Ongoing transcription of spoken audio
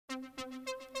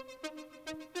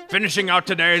Finishing out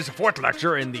today's fourth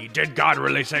lecture in the Did God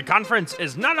Really Say conference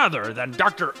is none other than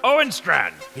Dr. Owen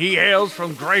Strachan. He hails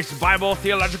from Grace Bible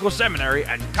Theological Seminary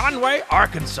in Conway,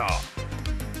 Arkansas.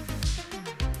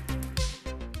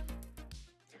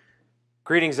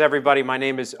 Greetings, everybody. My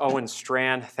name is Owen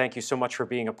Strachan. Thank you so much for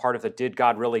being a part of the Did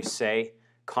God Really Say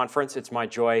conference. It's my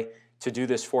joy to do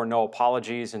this for No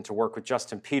Apologies and to work with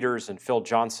Justin Peters and Phil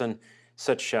Johnson,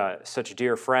 such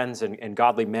dear friends and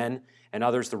godly men, and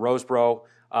others, the Roseboro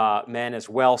men as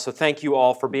well. So thank you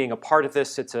all for being a part of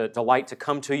this. It's a delight to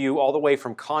come to you all the way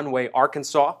from Conway,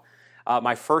 Arkansas.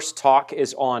 My first talk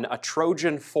is on a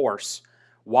Trojan force,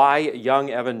 why young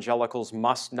evangelicals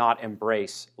must not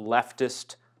embrace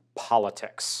leftist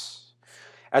politics.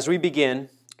 As we begin,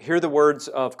 hear the words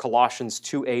of Colossians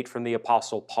 2:8 from the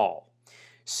Apostle Paul.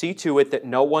 See to it that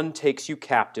no one takes you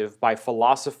captive by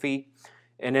philosophy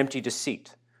and empty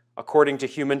deceit, according to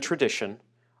human tradition,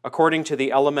 according to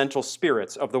the elemental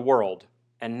spirits of the world,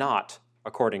 and not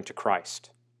according to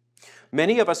Christ.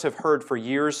 Many of us have heard for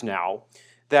years now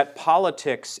that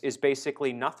politics is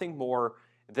basically nothing more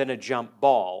than a jump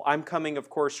ball. I'm coming, of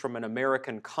course, from an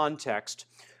American context,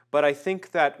 but I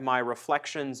think that my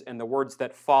reflections and the words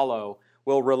that follow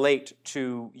will relate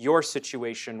to your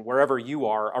situation wherever you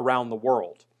are around the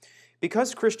world.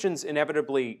 Because Christians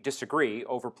inevitably disagree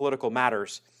over political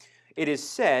matters, it is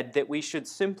said that we should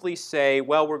simply say,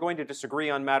 well, we're going to disagree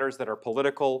on matters that are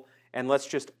political, and let's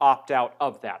just opt out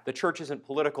of that. The church isn't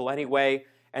political anyway,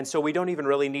 and so we don't even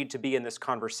really need to be in this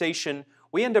conversation.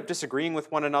 We end up disagreeing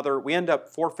with one another. We end up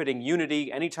forfeiting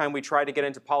unity anytime we try to get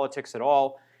into politics at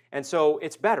all. And so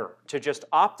it's better to just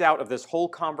opt out of this whole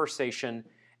conversation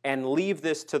and leave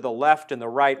this to the left and the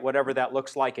right, whatever that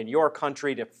looks like in your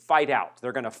country, to fight out.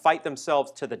 They're going to fight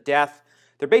themselves to the death.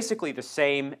 They're basically the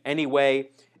same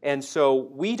anyway, and so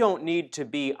we don't need to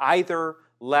be either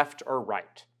left or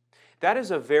right. That is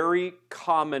a very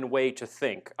common way to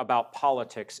think about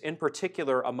politics, in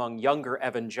particular among younger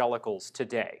evangelicals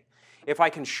today. If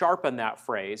I can sharpen that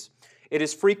phrase, it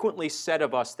is frequently said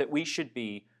of us that we should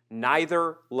be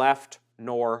neither left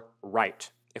nor right.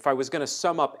 If I was going to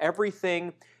sum up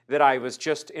everything that I was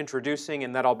just introducing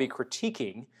and that I'll be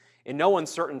critiquing in no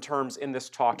uncertain terms in this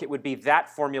talk, it would be that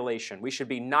formulation. We should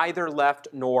be neither left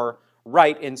nor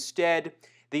right. Instead,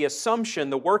 the assumption,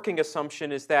 the working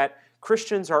assumption, is that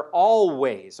Christians are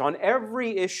always, on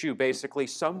every issue basically,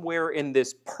 somewhere in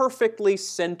this perfectly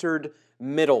centered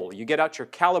middle. You get out your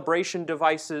calibration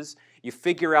devices, you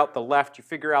figure out the left, you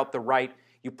figure out the right,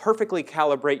 you perfectly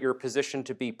calibrate your position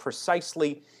to be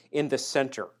precisely in the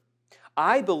center.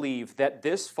 I believe that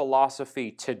this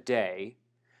philosophy today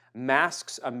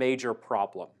masks a major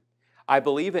problem. I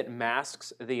believe it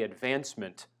masks the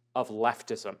advancement of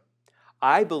leftism.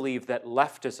 I believe that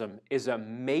leftism is a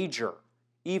major,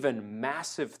 even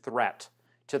massive threat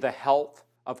to the health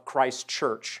of Christ's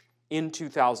church in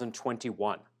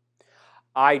 2021.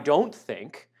 I don't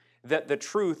think that the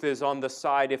truth is on the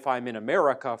side, if I'm in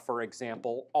America, for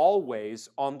example, always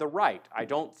on the right. I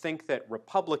don't think that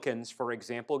Republicans, for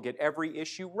example, get every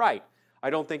issue right.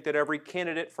 I don't think that every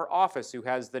candidate for office who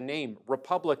has the name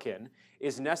Republican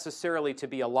is necessarily to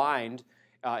be aligned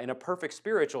in a perfect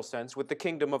spiritual sense with the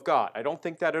kingdom of God. I don't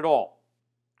think that at all.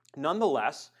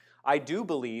 Nonetheless, I do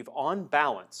believe, on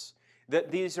balance,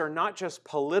 that these are not just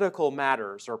political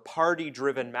matters or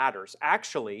party-driven matters.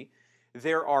 Actually,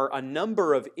 there are a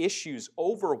number of issues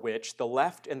over which the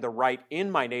left and the right in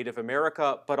my native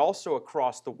America, but also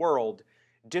across the world,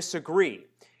 disagree.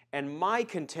 And my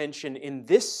contention in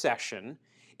this session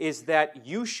is that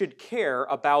you should care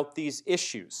about these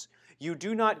issues. You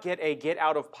do not get a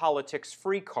get-out-of-politics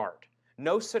free card.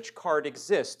 No such card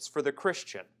exists for the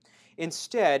Christian.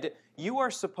 Instead, you are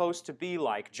supposed to be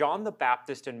like John the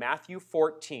Baptist in Matthew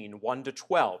 14,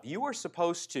 1-12. You are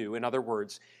supposed to, in other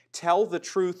words, tell the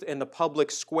truth in the public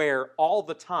square all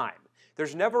the time.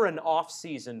 There's never an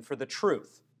off-season for the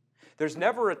truth. There's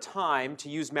never a time, to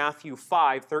use Matthew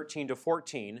 5,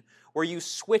 13-14, where you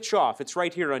switch off. It's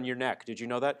right here on your neck. Did you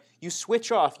know that? You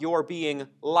switch off your being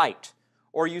light,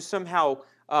 or you somehow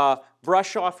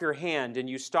brush off your hand and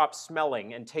you stop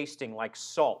smelling and tasting like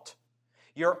salt.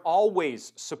 You're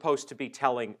always supposed to be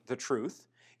telling the truth.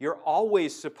 You're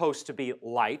always supposed to be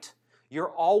light.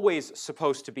 You're always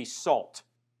supposed to be salt.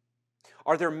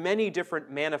 Are there many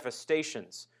different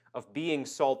manifestations of being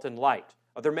salt and light?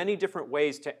 Are there many different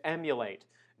ways to emulate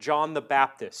John the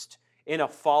Baptist in a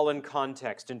fallen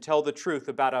context and tell the truth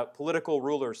about a political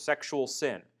ruler's sexual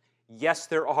sin? Yes,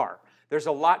 there are. There's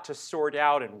a lot to sort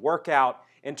out and work out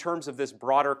in terms of this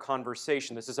broader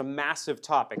conversation. This is a massive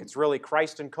topic. It's really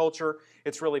Christ and culture.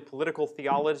 It's really political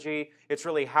theology. It's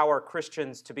really how are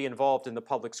Christians to be involved in the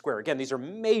public square. Again, these are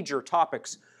major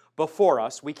topics before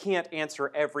us. We can't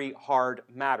answer every hard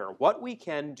matter. What we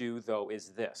can do, though, is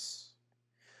this.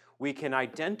 We can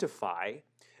identify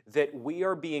that we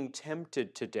are being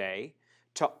tempted today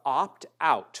to opt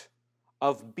out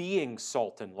of being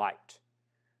salt and light,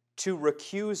 to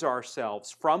recuse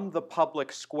ourselves from the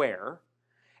public square,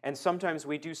 and sometimes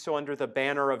we do so under the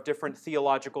banner of different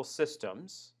theological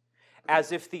systems,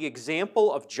 as if the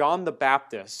example of John the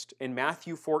Baptist in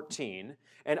Matthew 14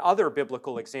 and other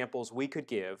biblical examples we could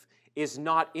give is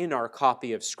not in our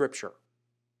copy of Scripture,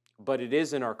 but it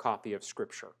is in our copy of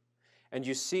Scripture. And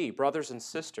you see, brothers and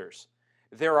sisters,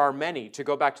 there are many, to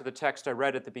go back to the text I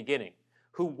read at the beginning,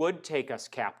 who would take us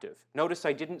captive. Notice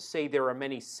I didn't say there are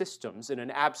many systems in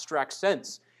an abstract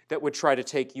sense that would try to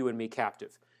take you and me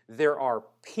captive. There are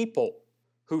people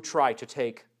who try to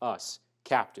take us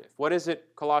captive. What is it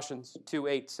Colossians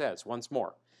 2:8 says once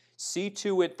more? See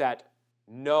to it that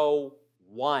no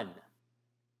one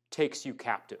takes you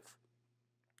captive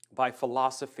by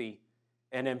philosophy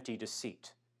and empty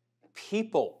deceit.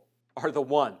 People are the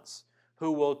ones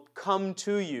who will come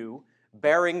to you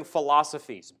bearing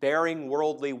philosophies, bearing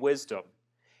worldly wisdom,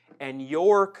 and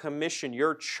your commission,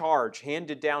 your charge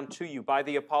handed down to you by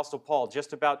the Apostle Paul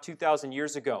just about 2,000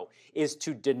 years ago is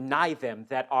to deny them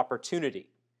that opportunity.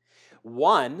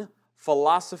 One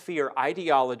philosophy or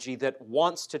ideology that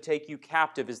wants to take you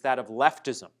captive is that of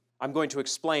leftism. I'm going to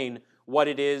explain what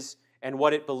it is and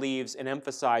what it believes and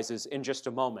emphasizes in just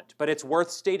a moment. But it's worth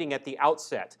stating at the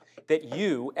outset that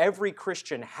you, every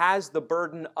Christian, has the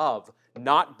burden of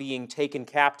not being taken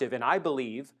captive. And I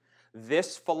believe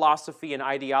this philosophy and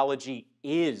ideology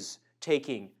is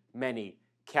taking many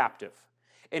captive.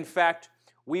 In fact,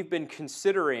 we've been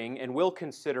considering and will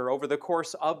consider over the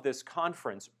course of this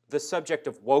conference the subject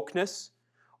of wokeness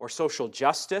or social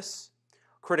justice,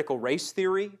 critical race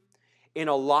theory. In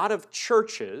a lot of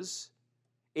churches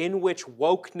in which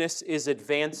wokeness is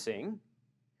advancing,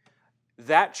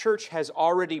 that church has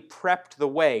already prepped the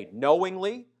way,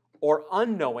 knowingly or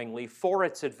unknowingly, for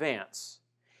its advance,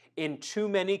 in too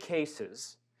many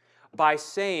cases, by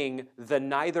saying the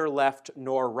neither left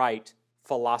nor right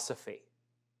philosophy.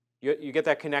 You get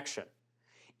that connection?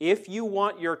 If you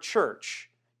want your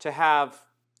church to have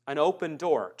an open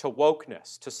door to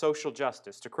wokeness, to social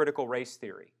justice, to critical race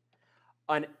theory,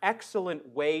 an excellent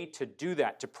way to do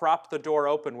that, to prop the door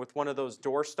open with one of those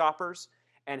door stoppers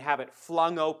and have it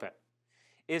flung open,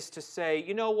 is to say,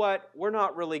 you know what, we're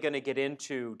not really going to get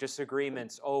into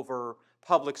disagreements over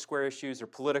public square issues or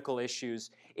political issues.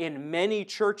 In many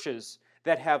churches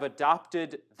that have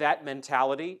adopted that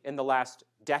mentality in the last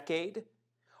decade,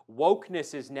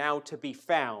 wokeness is now to be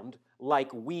found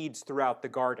like weeds throughout the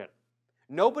garden.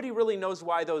 Nobody really knows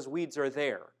why those weeds are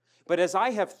there. But as I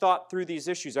have thought through these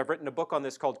issues, I've written a book on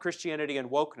this called Christianity and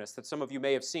Wokeness that some of you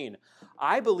may have seen.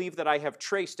 I believe that I have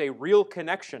traced a real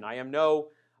connection. I am no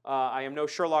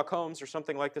Sherlock Holmes or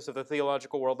something like this of the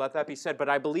theological world, let that be said, but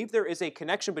I believe there is a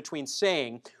connection between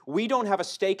saying we don't have a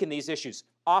stake in these issues,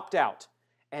 opt out,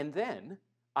 and then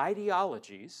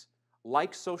ideologies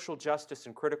like social justice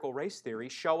and critical race theory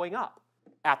showing up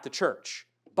at the church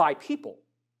by people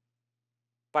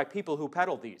who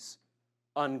peddle these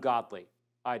ungodly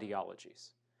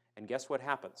ideologies. And guess what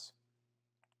happens?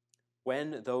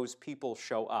 When those people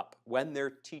show up, when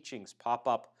their teachings pop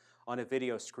up on a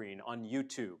video screen, on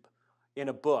YouTube, in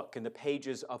a book, in the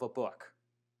pages of a book,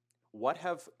 what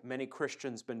have many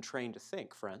Christians been trained to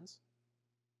think, friends?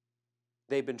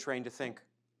 They've been trained to think,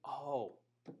 oh,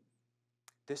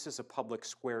 this is a public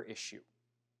square issue.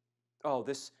 Oh,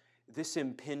 this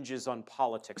impinges on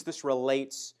politics. This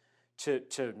relates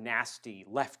to nasty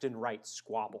left and right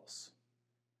squabbles.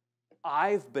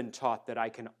 I've been taught that I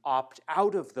can opt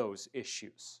out of those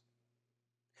issues.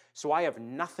 So I have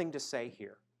nothing to say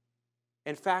here.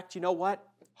 In fact, you know what?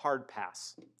 Hard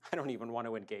pass. I don't even want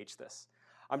to engage this.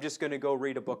 I'm just going to go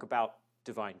read a book about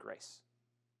divine grace.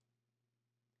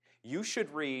 You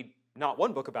should read not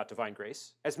one book about divine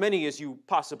grace, as many as you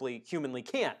possibly humanly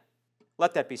can.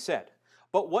 Let that be said.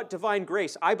 But what divine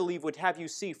grace, I believe, would have you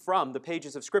see from the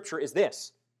pages of Scripture is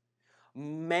this.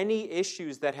 Many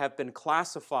issues that have been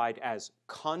classified as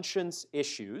conscience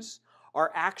issues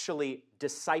are actually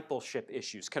discipleship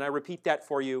issues. Can I repeat that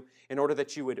for you in order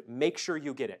that you would make sure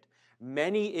you get it?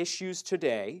 Many issues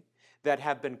today that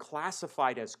have been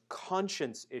classified as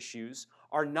conscience issues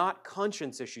are not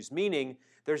conscience issues, meaning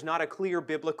there's not a clear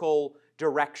biblical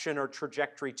direction or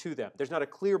trajectory to them. There's not a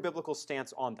clear biblical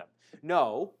stance on them.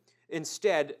 No,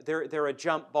 Instead, they're a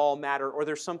jump ball matter, or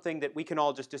there's something that we can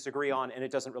all just disagree on and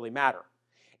it doesn't really matter.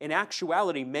 In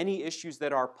actuality, many issues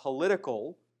that are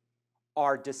political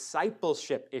are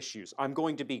discipleship issues. I'm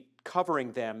going to be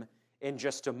covering them in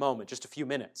just a moment, just a few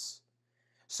minutes.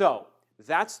 So,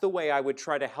 that's the way I would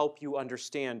try to help you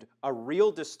understand a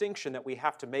real distinction that we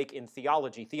have to make in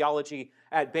theology. Theology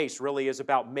at base really is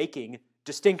about making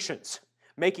distinctions,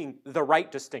 making the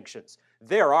right distinctions.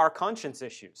 There are conscience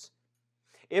issues.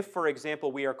 If, for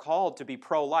example, we are called to be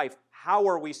pro-life, how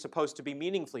are we supposed to be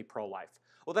meaningfully pro-life?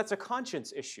 Well, that's a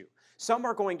conscience issue. Some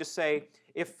are going to say,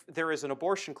 if there is an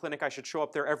abortion clinic, I should show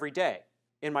up there every day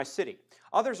in my city.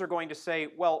 Others are going to say,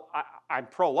 well, I'm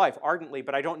pro-life ardently,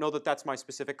 but I don't know that that's my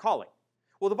specific calling.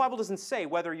 Well, the Bible doesn't say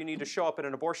whether you need to show up at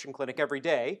an abortion clinic every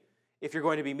day if you're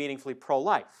going to be meaningfully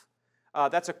pro-life.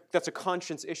 That's a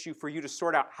conscience issue for you to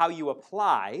sort out how you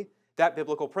apply that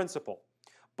biblical principle.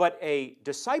 But a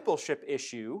discipleship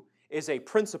issue is a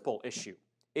principle issue.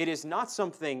 It is not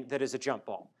something that is a jump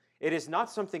ball. It is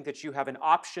not something that you have an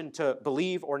option to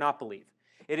believe or not believe.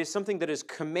 It is something that is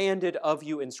commanded of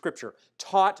you in Scripture,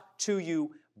 taught to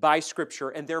you by Scripture,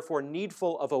 and therefore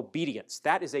needful of obedience.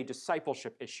 That is a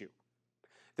discipleship issue.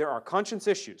 There are conscience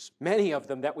issues, many of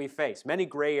them that we face, many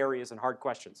gray areas and hard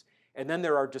questions. And then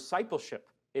there are discipleship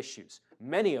issues,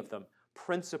 many of them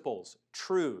principles,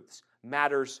 truths,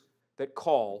 matters that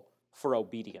call for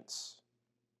obedience.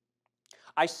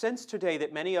 I sense today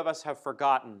that many of us have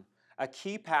forgotten a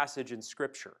key passage in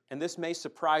Scripture, and this may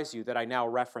surprise you that I now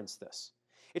reference this.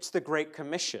 It's the Great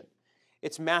Commission.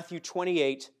 It's Matthew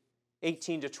 28,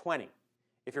 18 to 20.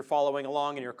 If you're following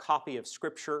along in your copy of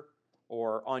Scripture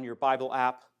or on your Bible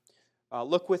app,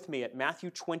 look with me at Matthew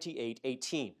 28,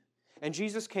 18. And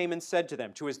Jesus came and said to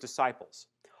them, to his disciples,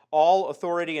 all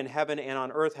authority in heaven and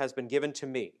on earth has been given to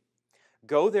me.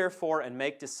 Go therefore and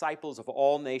make disciples of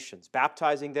all nations,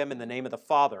 baptizing them in the name of the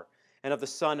Father and of the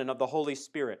Son and of the Holy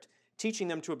Spirit, teaching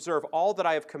them to observe all that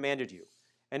I have commanded you.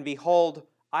 And behold,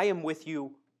 I am with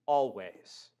you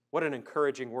always. What an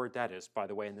encouraging word that is, by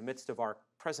the way, in the midst of our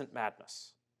present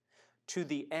madness. To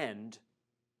the end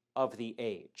of the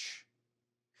age.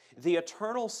 The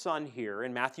eternal Son here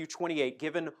in Matthew 28,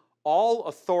 given all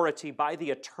authority by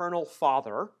the eternal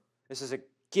Father. This is a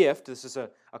gift, this is a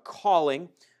calling,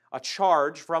 a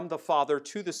charge from the Father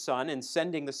to the Son in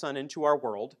sending the Son into our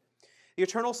world. The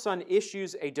eternal Son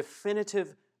issues a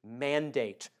definitive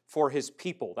mandate for his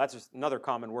people. That's another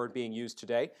common word being used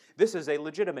today. This is a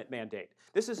legitimate mandate.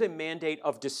 This is a mandate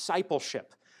of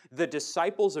discipleship. The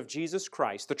disciples of Jesus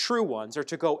Christ, the true ones, are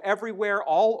to go everywhere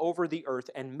all over the earth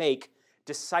and make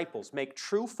disciples, make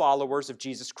true followers of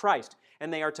Jesus Christ.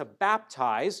 And they are to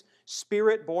baptize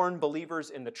Spirit-born believers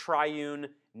in the triune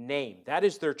name. That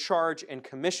is their charge and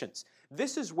commissions.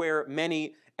 This is where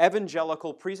many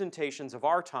evangelical presentations of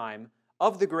our time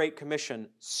of the Great Commission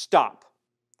stop.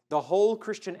 The whole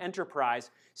Christian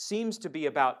enterprise seems to be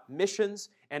about missions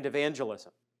and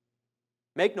evangelism.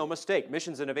 Make no mistake,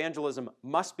 missions and evangelism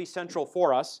must be central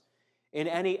for us in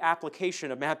any application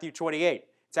of Matthew 28.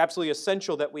 It's absolutely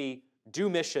essential that we do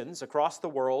missions across the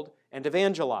world and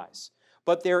evangelize.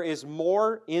 But there is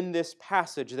more in this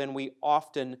passage than we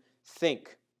often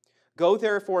think. Go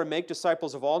therefore and make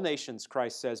disciples of all nations,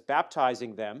 Christ says,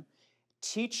 baptizing them,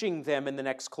 teaching them in the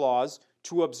next clause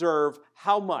to observe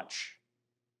how much?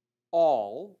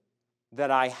 All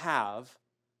that I have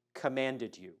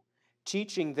commanded you.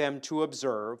 Teaching them to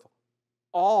observe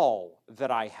all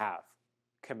that I have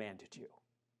commanded you.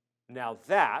 Now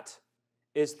that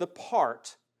is the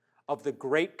part of the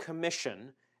Great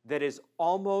Commission that is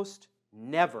almost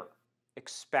never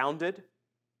expounded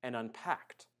and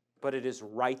unpacked, but it is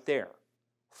right there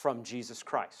from Jesus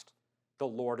Christ, the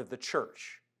Lord of the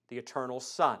church, the eternal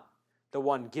Son, the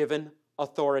one given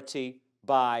authority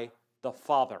by the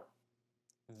Father.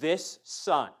 This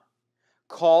Son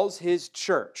calls his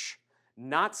church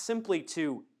not simply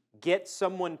to get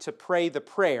someone to pray the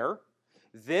prayer.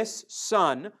 This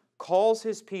Son calls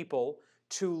his people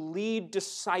to lead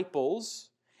disciples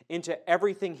into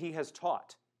everything he has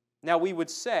taught. Now we would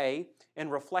say, in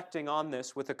reflecting on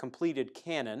this with a completed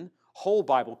canon, whole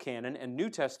Bible canon and New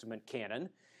Testament canon,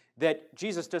 that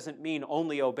Jesus doesn't mean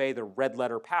only obey the red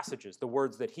letter passages, the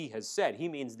words that he has said. He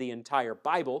means the entire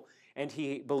Bible, and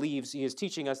he believes, he is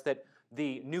teaching us that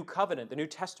the New Covenant, the New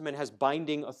Testament has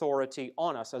binding authority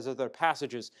on us, as other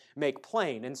passages make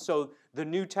plain. And so the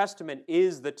New Testament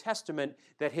is the testament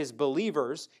that his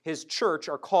believers, his church,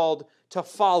 are called to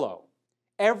follow.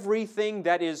 Everything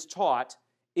that is taught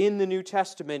in the New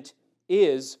Testament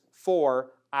is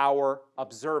for our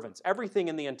observance. Everything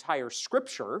in the entire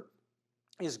Scripture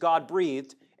is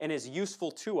God-breathed and is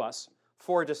useful to us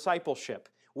for discipleship.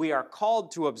 We are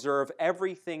called to observe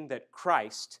everything that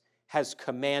Christ has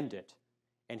commanded,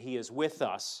 and He is with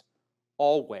us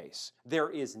always. There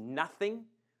is nothing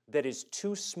that is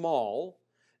too small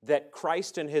that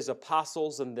Christ and His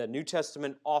apostles and the New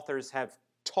Testament authors have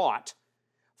taught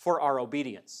for our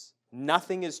obedience.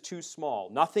 Nothing is too small.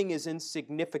 Nothing is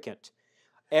insignificant.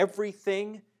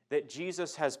 Everything that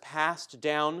Jesus has passed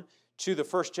down to the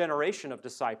first generation of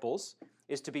disciples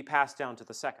is to be passed down to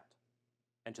the second,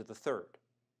 and to the third,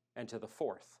 and to the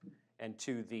fourth, and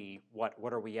to the,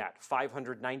 what are we at?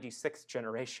 596th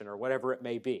generation, or whatever it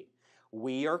may be.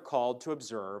 We are called to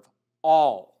observe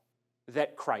all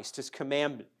that Christ has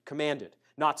commanded.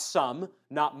 Not some,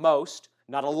 not most,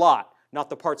 not a lot, not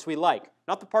the parts we like,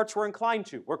 not the parts we're inclined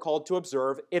to. We're called to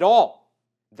observe it all.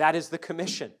 That is the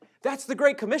commission. That's the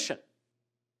Great Commission.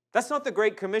 That's not the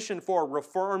Great Commission for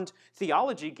Reformed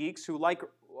theology geeks who like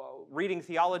reading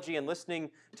theology and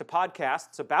listening to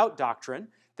podcasts about doctrine.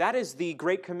 That is the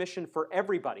Great Commission for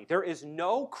everybody. There is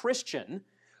no Christian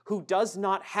who does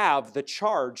not have the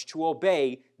charge to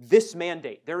obey this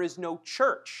mandate. There is no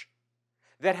church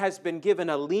that has been given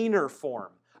a leaner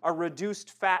form, a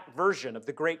reduced fat version of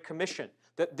the Great Commission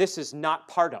that this is not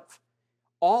part of.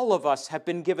 All of us have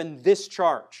been given this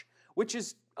charge, which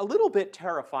is a little bit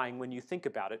terrifying when you think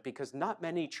about it, because not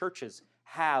many churches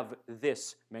have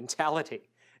this mentality,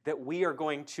 that we are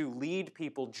going to lead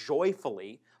people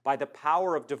joyfully by the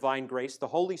power of divine grace, the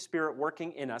Holy Spirit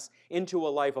working in us, into a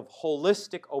life of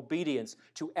holistic obedience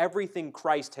to everything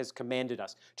Christ has commanded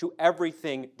us, to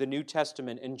everything the New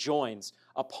Testament enjoins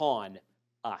upon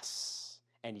us.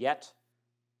 And yet,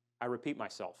 I repeat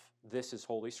myself, this is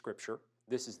Holy Scripture.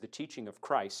 This is the teaching of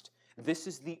Christ. This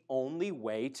is the only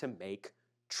way to make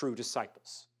true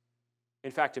disciples.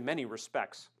 In fact, in many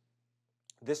respects,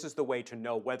 this is the way to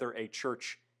know whether a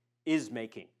church is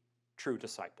making true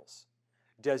disciples.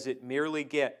 Does it merely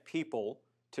get people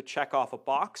to check off a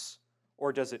box,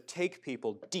 or does it take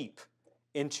people deep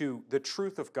into the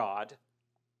truth of God,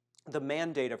 the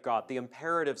mandate of God, the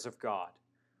imperatives of God,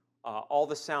 all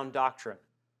the sound doctrine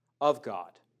of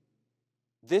God?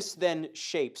 This then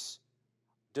shapes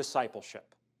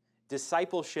discipleship.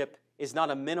 Discipleship is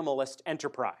not a minimalist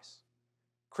enterprise.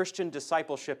 Christian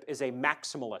discipleship is a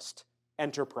maximalist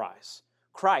enterprise.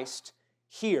 Christ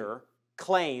here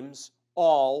claims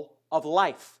all of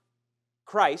life.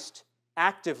 Christ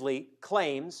actively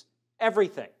claims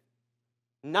everything.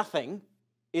 Nothing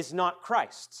is not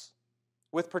Christ's,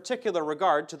 with particular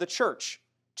regard to the church,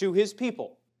 to His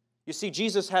people. You see,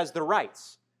 Jesus has the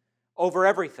rights over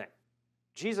everything.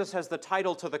 Jesus has the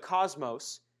title to the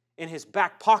cosmos in His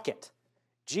back pocket.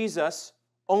 Jesus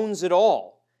owns it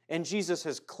all, and Jesus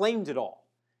has claimed it all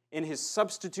in His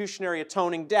substitutionary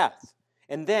atoning death.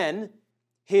 And then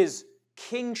His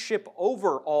kingship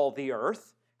over all the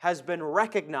earth has been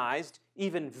recognized,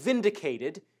 even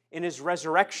vindicated, in His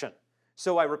resurrection.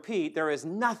 So I repeat, there is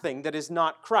nothing that is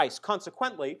not Christ.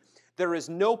 Consequently, there is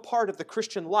no part of the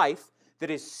Christian life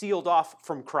that is sealed off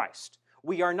from Christ.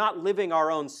 We are not living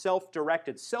our own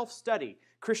self-directed, self-study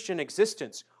Christian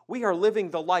existence. We are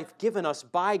living the life given us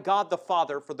by God the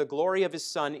Father for the glory of His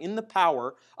Son in the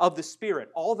power of the Spirit.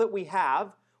 All that we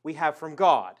have from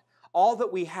God. All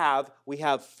that we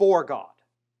have for God.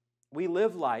 We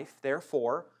live life,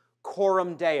 therefore,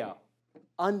 coram Deo,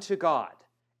 unto God.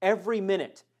 Every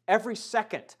minute, every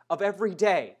second of every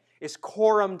day is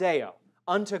coram Deo,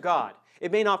 unto God.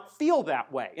 It may not feel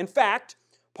that way. In fact,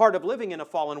 part of living in a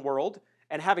fallen world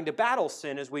and having to battle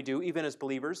sin as we do, even as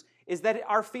believers, is that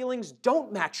our feelings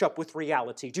don't match up with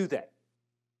reality, do they?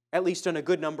 At least on a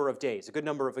good number of days, a good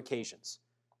number of occasions.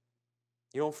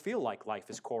 You don't feel like life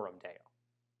is coram Deo.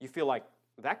 You feel like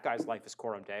that guy's life is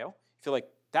coram Deo. You feel like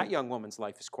that young woman's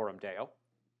life is coram Deo.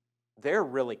 They're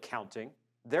really counting.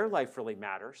 Their life really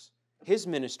matters. His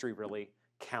ministry really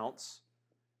counts.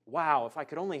 Wow, if I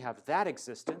could only have that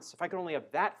existence, if I could only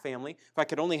have that family, if I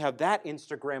could only have that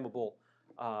Instagrammable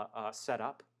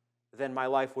setup, then my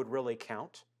life would really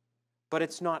count. But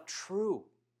it's not true.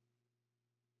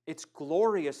 It's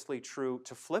gloriously true,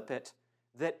 to flip it,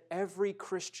 that every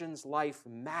Christian's life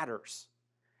matters,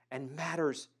 and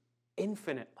matters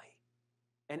infinitely.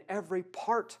 And every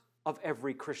part of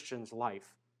every Christian's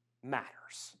life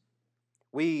matters.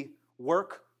 We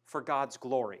work for God's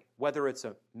glory, whether it's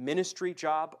a ministry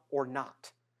job or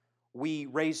not. We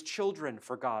raise children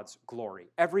for God's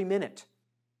glory, every minute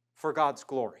for God's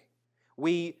glory.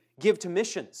 We give to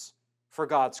missions for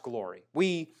God's glory.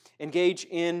 We engage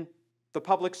in the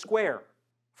public square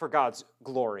for God's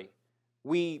glory.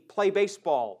 We play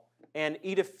baseball and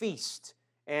eat a feast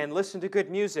and listen to good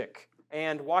music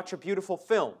and watch a beautiful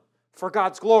film for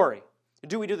God's glory.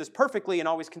 Do we do this perfectly and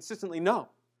always consistently? No.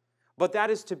 But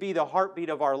that is to be the heartbeat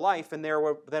of our life, and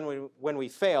when we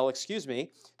fail,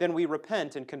 then we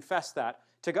repent and confess that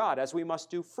to God, as we must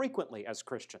do frequently as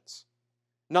Christians.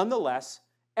 Nonetheless,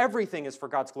 everything is for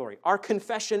God's glory. Our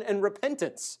confession and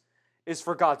repentance is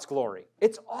for God's glory.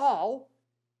 It's all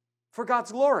for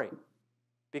God's glory,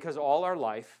 because all our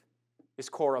life is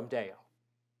coram Deo.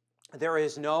 There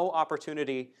is no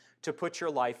opportunity to put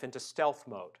your life into stealth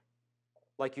mode,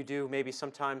 like you do maybe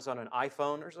sometimes on an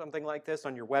iPhone or something like this,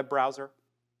 on your web browser.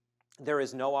 There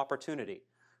is no opportunity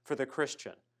for the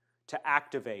Christian to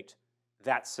activate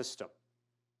that system.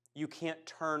 You can't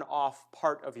turn off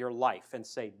part of your life and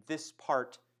say, this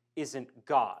part isn't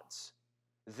God's.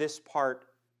 This part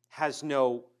has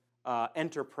no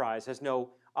enterprise, has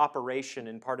no operation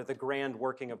in part of the grand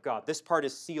working of God. This part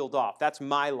is sealed off. That's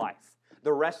my life.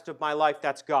 The rest of my life,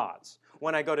 that's God's.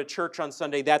 When I go to church on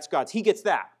Sunday, that's God's. He gets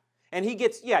that. And he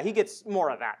gets more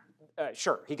of that.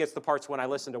 Sure, he gets the parts when I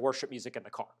listen to worship music in the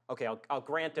car. Okay, I'll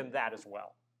grant him that as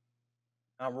well.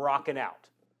 I'm rocking out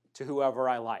to whoever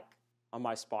I like on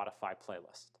my Spotify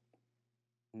playlist.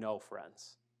 No,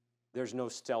 friends, there's no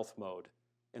stealth mode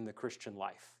in the Christian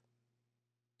life.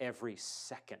 Every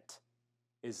second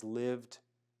is lived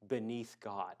beneath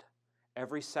God.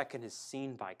 Every second is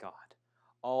seen by God.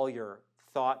 All your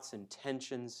thoughts,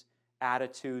 intentions,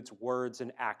 attitudes, words,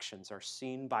 and actions are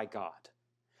seen by God.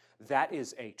 That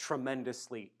is a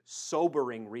tremendously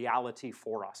sobering reality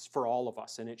for us, for all of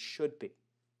us, and it should be.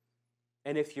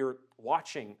 And if you're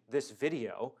watching this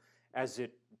video as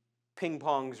it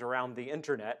ping-pongs around the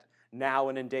internet now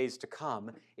and in days to come,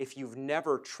 if you've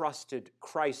never trusted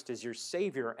Christ as your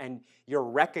Savior and you're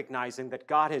recognizing that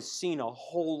God has seen a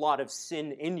whole lot of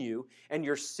sin in you and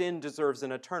your sin deserves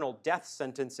an eternal death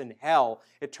sentence in hell,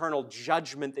 eternal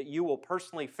judgment that you will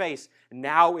personally face,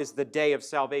 now is the day of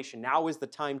salvation. Now is the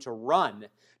time to run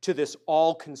to this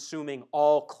all-consuming,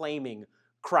 all-claiming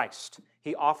Christ.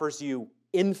 He offers you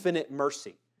infinite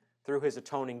mercy through his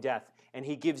atoning death, and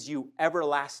he gives you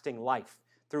everlasting life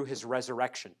through his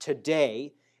resurrection.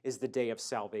 Today is the day of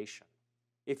salvation.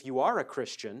 If you are a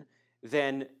Christian,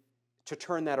 then to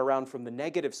turn that around from the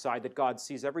negative side, that God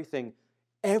sees everything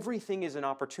is an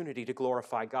opportunity to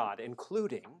glorify God,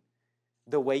 including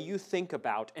the way you think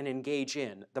about and engage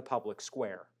in the public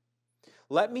square.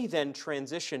 Let me then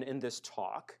transition in this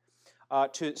talk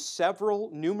to several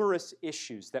numerous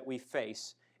issues that we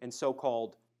face in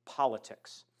so-called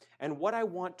politics. And what I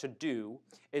want to do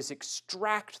is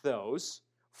extract those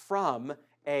from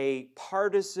a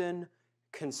partisan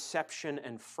conception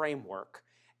and framework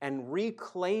and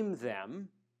reclaim them,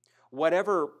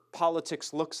 whatever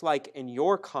politics looks like in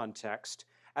your context,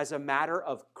 as a matter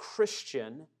of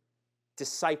Christian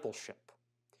discipleship.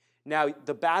 Now,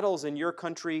 the battles in your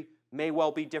country may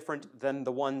well be different than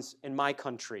the ones in my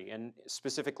country, and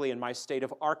specifically in my state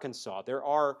of Arkansas. There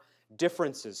are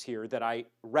differences here that I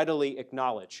readily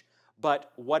acknowledge.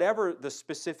 But whatever the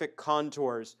specific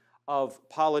contours of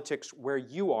politics where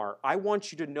you are, I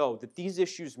want you to know that these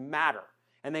issues matter.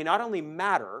 And they not only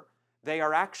matter, they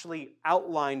are actually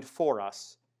outlined for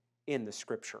us in the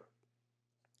Scripture.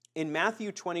 In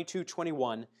Matthew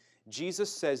 22:21,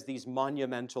 Jesus says these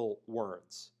monumental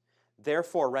words,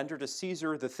 "Therefore render to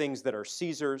Caesar the things that are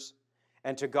Caesar's,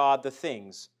 and to God the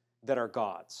things that are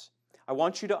God's." I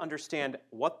want you to understand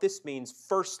what this means,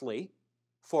 firstly,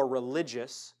 for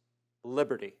religious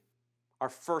liberty, our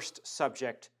first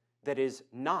subject that is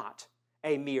not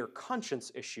a mere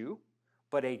conscience issue,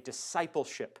 but a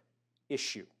discipleship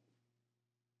issue.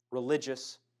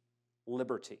 Religious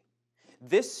liberty.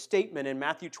 This statement in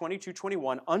Matthew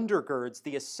 22:21 undergirds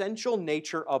the essential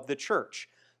nature of the church.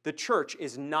 The church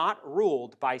is not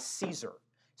ruled by Caesar.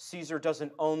 Caesar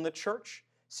doesn't own the church.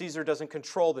 Caesar doesn't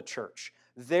control the church.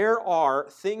 There are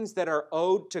things that are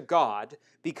owed to God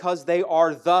because they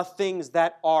are the things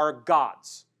that are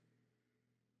God's.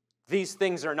 These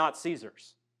things are not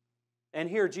Caesar's. And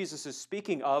here Jesus is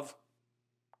speaking of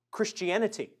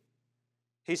Christianity.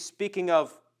 He's speaking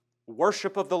of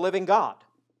worship of the living God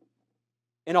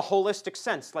in a holistic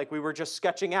sense, like we were just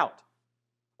sketching out.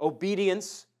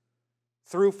 Obedience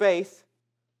through faith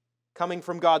coming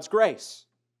from God's grace.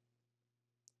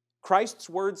 Christ's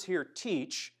words here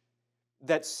teach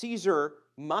that Caesar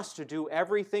must do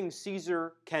everything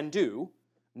Caesar can do,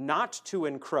 not to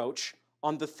encroach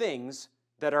on the things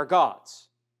that are God's.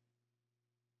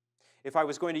 If I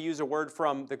was going to use a word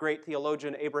from the great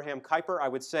theologian Abraham Kuyper, I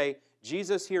would say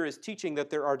Jesus here is teaching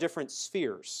that there are different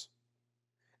spheres.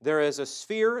 There is a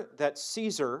sphere that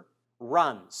Caesar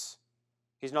runs.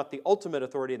 He's not the ultimate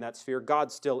authority in that sphere.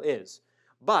 God still is.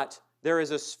 But there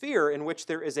is a sphere in which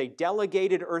there is a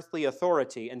delegated earthly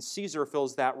authority, and Caesar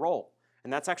fills that role.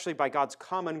 and that's actually by God's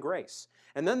common grace.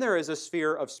 And then there is a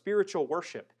sphere of spiritual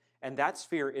worship, and that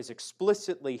sphere is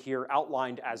explicitly here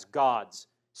outlined as God's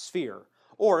sphere.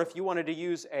 Or if you wanted to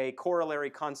use a corollary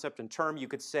concept and term, you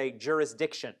could say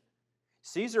jurisdiction.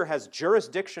 Caesar has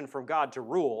jurisdiction from God to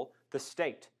rule the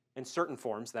state, in certain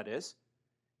forms, that is.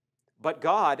 But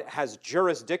God has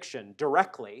jurisdiction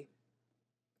directly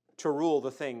to rule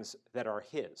the things that are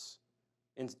his.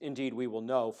 Indeed, we will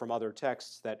know from other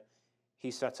texts that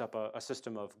he sets up a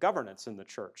system of governance in the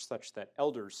church such that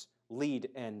elders lead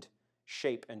and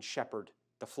shape and shepherd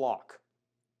the flock.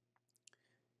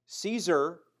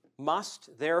 Caesar must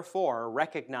therefore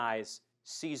recognize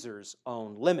Caesar's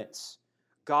own limits.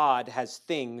 God has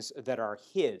things that are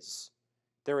his.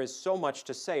 There is so much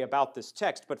to say about this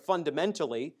text, but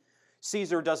fundamentally,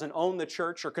 Caesar doesn't own the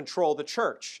church or control the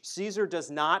church. Caesar does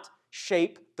not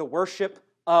shape the worship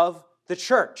of the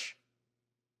church.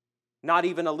 Not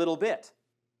even a little bit.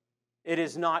 It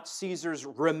is not Caesar's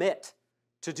remit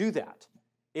to do that.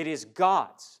 It is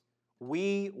God's.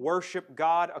 We worship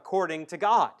God according to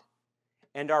God.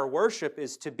 And our worship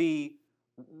is to be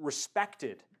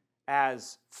respected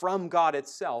as from God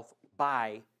itself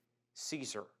by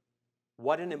Caesar.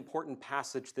 What an important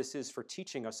passage this is for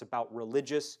teaching us about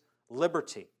religious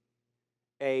liberty.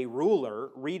 A ruler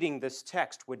reading this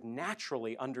text would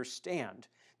naturally understand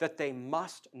that they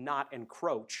must not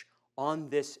encroach on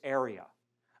this area.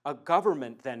 A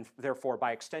government then, therefore,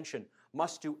 by extension,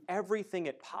 must do everything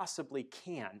it possibly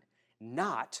can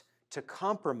not to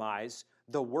compromise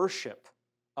the worship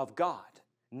of God,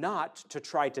 not to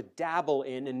try to dabble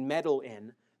in and meddle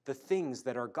in the things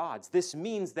that are God's. This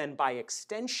means then, by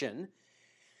extension,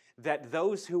 that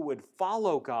those who would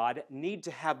follow God need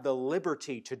to have the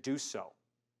liberty to do so.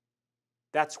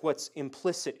 That's what's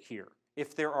implicit here.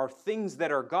 If there are things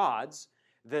that are God's,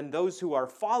 then those who are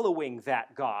following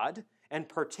that God and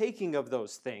partaking of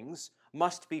those things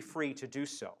must be free to do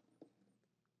so.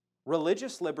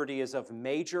 Religious liberty is of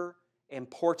major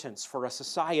importance for a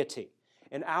society.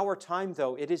 In our time,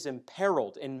 though, it is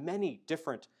imperiled in many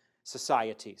different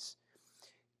societies.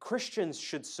 Christians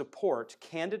should support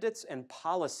candidates and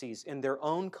policies in their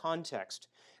own context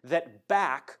that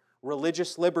back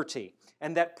religious liberty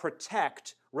and that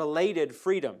protect related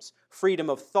freedoms, freedom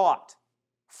of thought,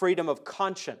 freedom of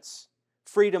conscience,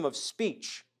 freedom of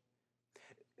speech.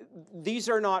 These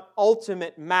are not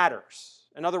ultimate matters.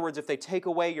 In other words, if they take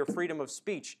away your freedom of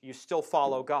speech, you still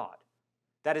follow God.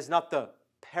 That is not the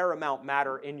paramount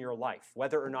matter in your life,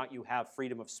 whether or not you have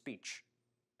freedom of speech.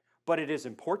 But it is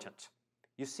important.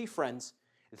 You see, friends,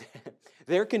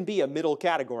 there can be a middle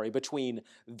category between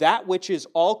that which is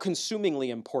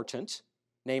all-consumingly important,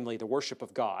 namely the worship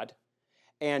of God,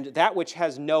 and that which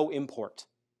has no import.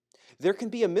 There can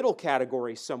be a middle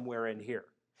category somewhere in here.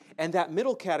 And that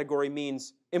middle category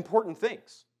means important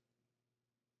things.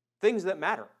 Things that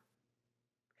matter.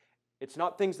 It's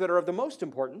not things that are of the most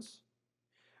importance,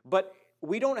 but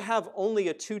we don't have only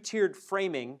a two-tiered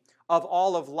framing of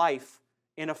all of life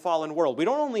in a fallen world. We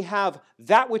don't only have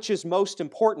that which is most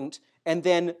important and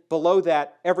then below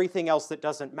that everything else that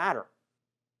doesn't matter.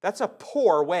 That's a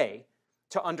poor way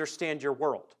to understand your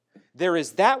world. There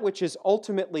is that which is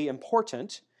ultimately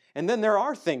important, and then there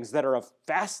are things that are of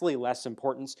vastly less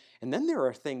importance, and then there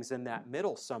are things in that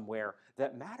middle somewhere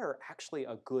that matter actually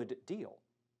a good deal.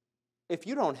 If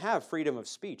you don't have freedom of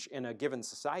speech in a given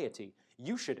society,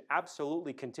 you should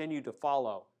absolutely continue to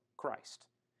follow Christ.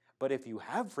 But if you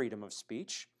have freedom of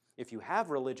speech, if you have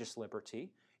religious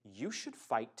liberty, you should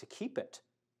fight to keep it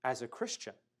as a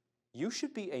Christian. You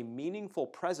should be a meaningful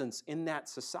presence in that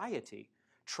society,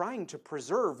 trying to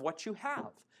preserve what you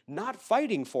have, not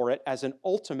fighting for it as an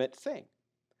ultimate thing,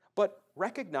 but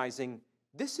recognizing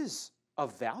this is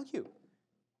of value.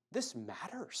 This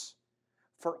matters.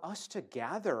 For us to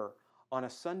gather on a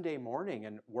Sunday morning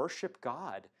and worship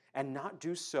God and not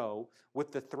do so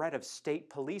with the threat of state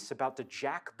police about to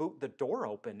jackboot the door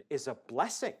open is a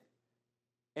blessing.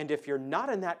 And if you're not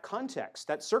in that context,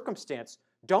 that circumstance,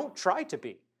 don't try to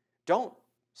be. Don't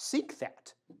seek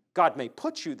that. God may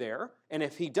put you there, and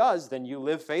if he does, then you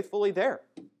live faithfully there.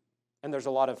 And there's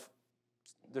a lot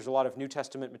of New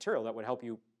Testament material that would help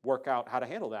you work out how to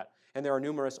handle that. And there are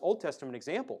numerous Old Testament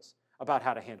examples about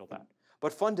how to handle that.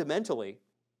 But fundamentally,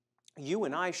 you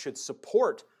and I should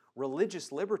support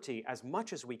religious liberty as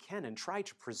much as we can and try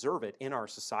to preserve it in our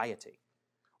society.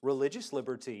 Religious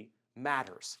liberty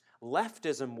matters.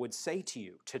 Leftism would say to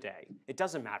you today, it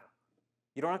doesn't matter.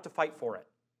 You don't have to fight for it.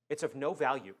 It's of no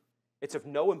value. It's of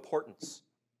no importance.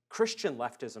 Christian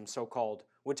leftism, so-called,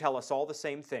 would tell us all the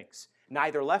same things.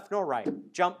 Neither left nor right.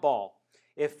 Jump ball.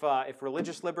 If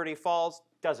religious liberty falls,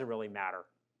 doesn't really matter.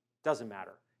 Doesn't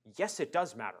matter. Yes, it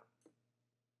does matter.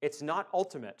 It's not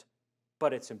ultimate,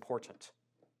 but it's important.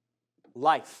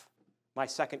 Life, my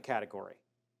second category,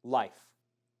 life.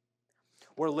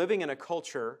 We're living in a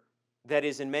culture that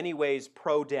is in many ways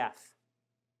pro-death.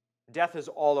 Death is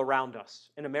all around us.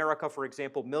 In America, for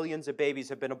example, millions of babies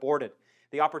have been aborted.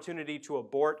 The opportunity to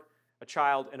abort a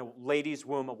child in a lady's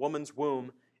womb, a woman's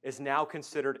womb, is now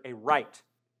considered a right.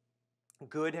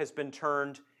 Good has been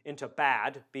turned into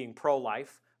bad, being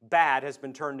pro-life. Bad has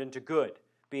been turned into good,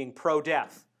 being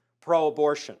pro-death,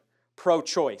 pro-abortion,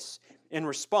 pro-choice. In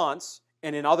response,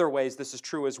 and in other ways this is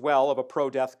true as well of a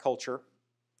pro-death culture,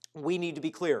 we need to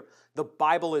be clear. The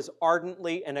Bible is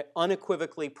ardently and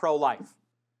unequivocally pro-life.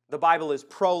 The Bible is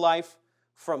pro-life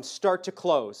from start to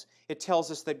close. It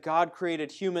tells us that God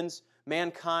created humans,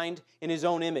 mankind, in His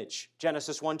own image,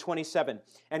 Genesis 1:27.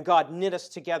 And God knit us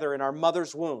together in our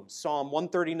mother's womb, Psalm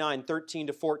 139,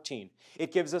 13-14.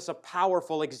 It gives us a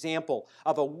powerful example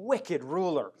of a wicked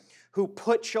ruler who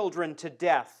put children to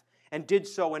death and did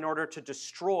so in order to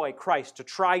destroy Christ, to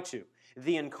try to.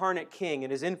 The incarnate king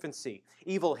in his infancy,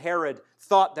 evil Herod,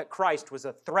 thought that Christ was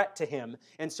a threat to him,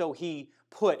 and so he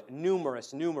put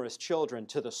numerous children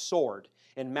to the sword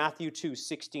in Matthew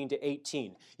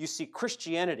 2:16-18. You see,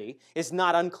 Christianity is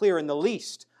not unclear in the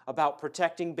least about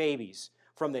protecting babies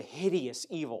from the hideous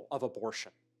evil of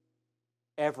abortion.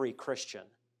 Every Christian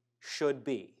should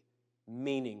be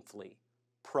meaningfully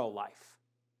pro-life.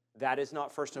 That is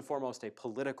not first and foremost a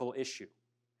political issue.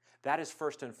 That is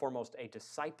first and foremost a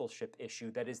discipleship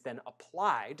issue that is then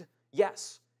applied,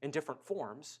 yes, in different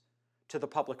forms, to the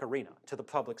public arena, to the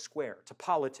public square, to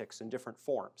politics in different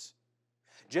forms.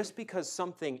 Just because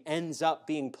something ends up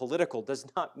being political does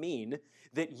not mean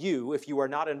that you, if you are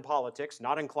not in politics,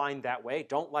 not inclined that way,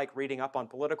 don't like reading up on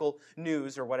political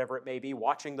news or whatever it may be,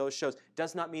 watching those shows,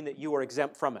 does not mean that you are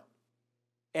exempt from it.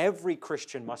 Every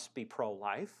Christian must be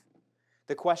pro-life.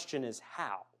 The question is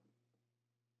how.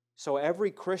 So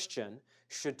every Christian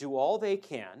should do all they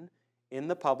can in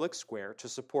the public square to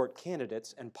support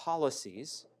candidates and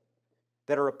policies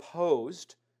that are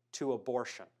opposed to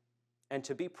abortion. And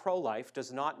to be pro-life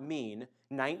does not mean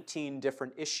 19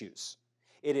 different issues.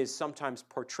 It is sometimes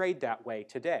portrayed that way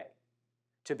today.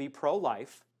 To be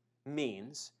pro-life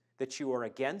means that you are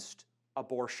against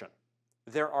abortion.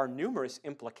 There are numerous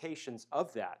implications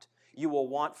of that. You will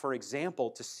want, for example,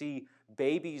 to see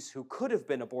babies who could have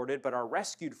been aborted but are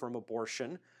rescued from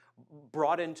abortion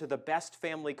brought into the best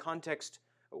family context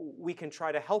we can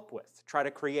try to help with, try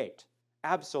to create.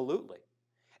 Absolutely.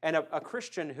 And a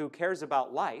Christian who cares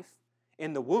about life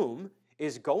in the womb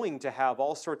is going to have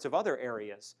all sorts of other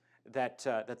areas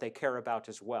that they care about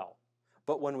as well.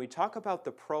 But when we talk about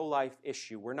the pro-life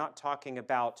issue, we're not talking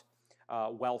about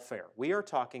welfare. We are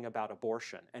talking about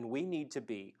abortion, and we need to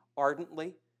be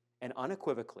ardently and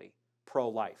unequivocally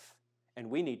pro-life. And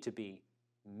we need to be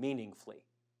meaningfully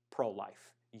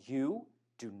pro-life. You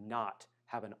do not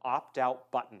have an opt-out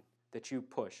button that you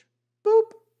push.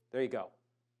 Boop. There you go.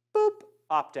 Boop.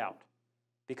 Opt out.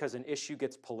 Because an issue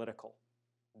gets political.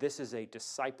 This is a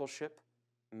discipleship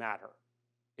matter.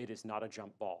 It is not a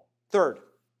jump ball. Third,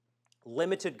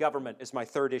 limited government is my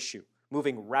third issue.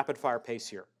 Moving rapid-fire pace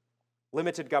here.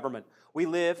 Limited government. We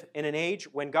live in an age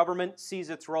when government sees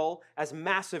its role as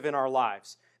massive in our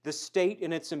lives. The state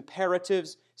and its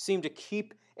imperatives seem to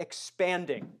keep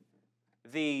expanding.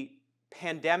 The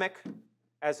pandemic,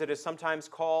 as it is sometimes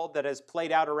called, that has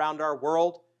played out around our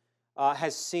world,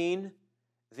 has seen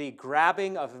the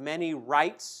grabbing of many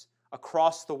rights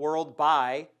across the world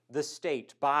by the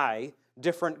state, by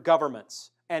different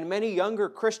governments. And many younger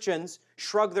Christians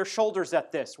shrug their shoulders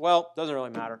at this. Well, doesn't really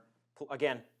matter.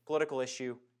 Again, political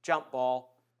issue, jump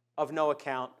ball, of no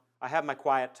account. I have my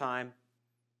quiet time.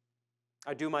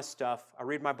 I do my stuff. I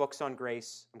read my books on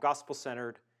grace. I'm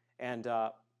gospel-centered. And,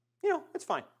 it's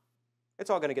fine. It's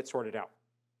all going to get sorted out.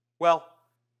 Well,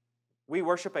 we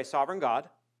worship a sovereign God,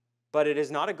 but it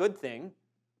is not a good thing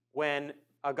when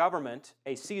a government,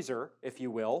 a Caesar, if you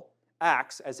will,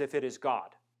 acts as if it is God.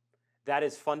 That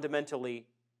is fundamentally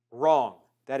wrong.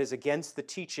 That is against the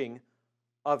teaching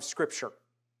of Scripture.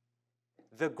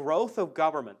 The growth of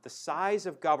government, the size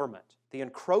of government, the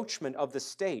encroachment of the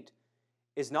state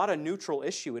is not a neutral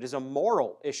issue. It is a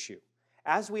moral issue.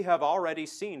 As we have already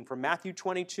seen from Matthew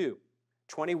 22,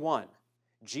 21,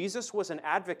 Jesus was an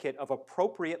advocate of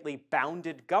appropriately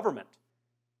bounded government.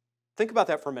 Think about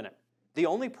that for a minute. The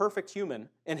only perfect human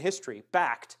in history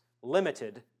backed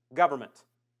limited government.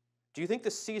 Do you think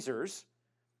the Caesars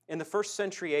in the 1st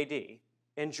century A.D.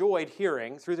 enjoyed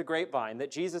hearing through the grapevine that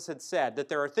Jesus had said that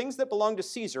there are things that belong to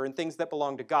Caesar and things that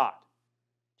belong to God?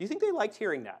 Do you think they liked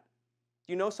hearing that?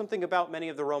 Do you know something about many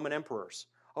of the Roman emperors?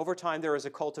 Over time, there is a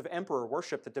cult of emperor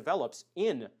worship that develops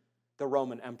in the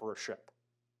Roman emperorship.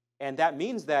 And that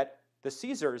means that the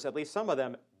Caesars, at least some of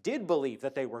them, did believe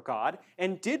that they were God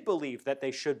and did believe that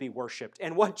they should be worshipped.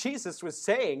 And what Jesus was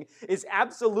saying is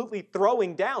absolutely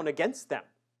throwing down against them,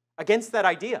 against that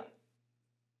idea.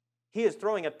 He is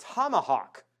throwing a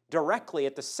tomahawk directly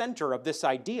at the center of this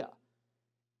idea.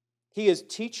 He is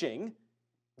teaching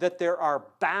that there are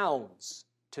bounds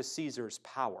to Caesar's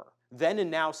power. Then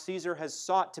and now, Caesar has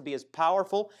sought to be as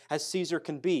powerful as Caesar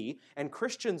can be, and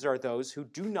Christians are those who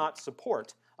do not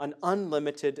support an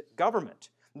unlimited government.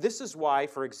 This is why,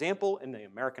 for example, in the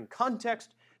American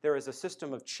context, there is a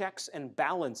system of checks and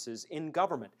balances in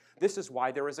government. This is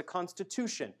why there is a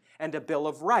Constitution and a Bill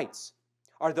of Rights.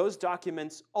 Are those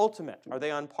documents ultimate? Are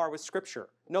they on par with Scripture?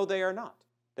 No, they are not.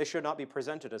 They should not be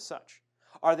presented as such.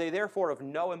 Are they therefore of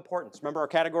no importance? Remember our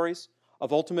categories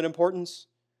of ultimate importance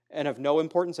and of no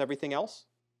importance everything else?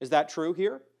 Is that true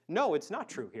here? No, it's not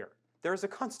true here. There is a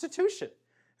Constitution.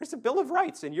 There's a Bill of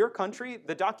Rights. In your country,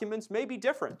 the documents may be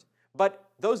different, but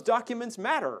those documents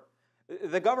matter.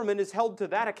 The government is held to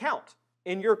that account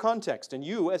in your context, and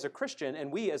you as a Christian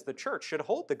and we as the church should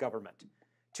hold the government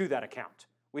to that account.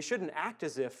 We shouldn't act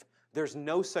as if there's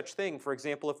no such thing, for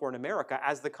example, if we're in America,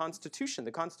 as the Constitution.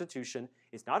 The Constitution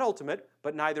is not ultimate,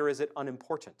 but neither is it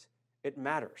unimportant. It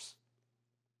matters.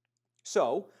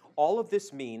 So, all of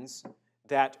this means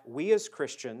that we as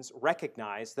Christians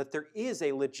recognize that there is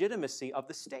a legitimacy of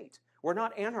the state. We're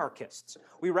not anarchists.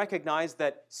 We recognize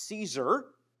that Caesar,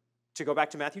 to go back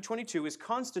to Matthew 22, is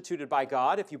constituted by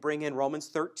God, if you bring in Romans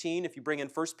 13, if you bring in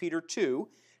 1 Peter 2,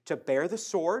 to bear the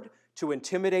sword, to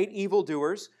intimidate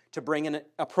evildoers, to bring in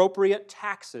appropriate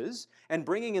taxes, and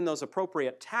bringing in those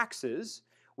appropriate taxes,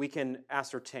 we can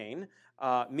ascertain,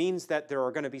 means that there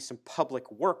are going to be some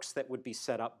public works that would be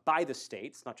set up by the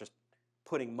states, not just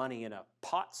putting money in a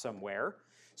pot somewhere.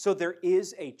 So there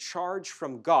is a charge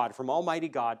from God, from Almighty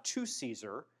God, to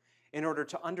Caesar in order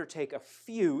to undertake a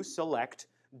few select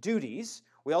duties.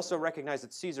 We also recognize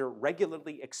that Caesar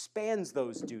regularly expands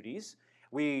those duties.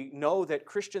 We know that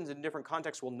Christians in different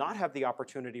contexts will not have the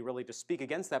opportunity really to speak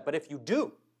against that, but if you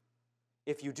do,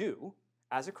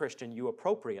 as a Christian, you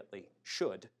appropriately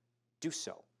should do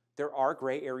so. There are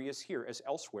gray areas here as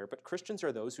elsewhere, but Christians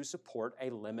are those who support a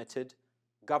limited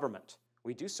government.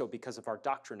 We do so because of our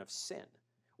doctrine of sin.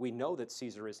 We know that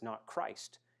Caesar is not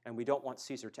Christ, and we don't want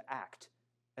Caesar to act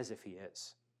as if he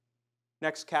is.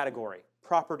 Next category,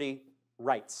 property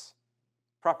rights.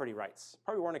 Property rights.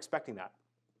 Probably weren't expecting that.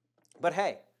 But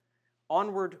hey,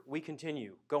 onward we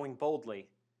continue, going boldly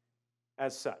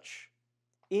as such.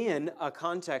 In a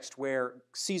context where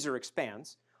Caesar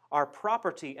expands, our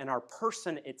property and our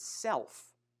person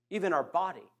itself, even our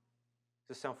body, does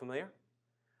this sound familiar?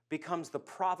 Becomes the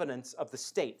provenance of the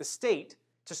state. The state,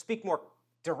 to speak more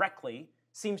directly,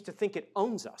 seems to think it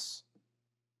owns us.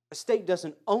 The state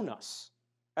doesn't own us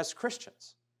as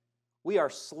Christians. We are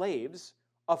slaves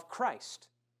of Christ.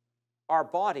 Our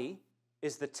body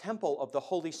is the temple of the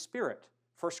Holy Spirit,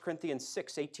 1 Corinthians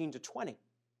 6, 18 to 20.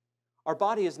 Our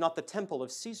body is not the temple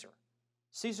of Caesar.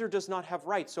 Caesar does not have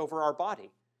rights over our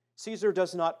body. Caesar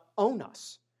does not own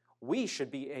us. We should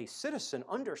be a citizen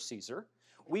under Caesar.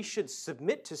 We should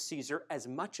submit to Caesar as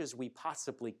much as we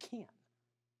possibly can.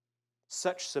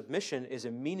 Such submission is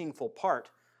a meaningful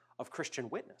part of Christian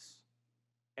witness,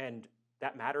 and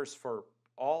that matters for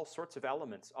all sorts of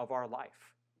elements of our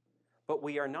life. But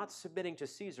we are not submitting to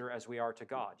Caesar as we are to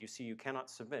God. You see, you cannot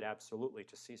submit absolutely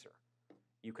to Caesar.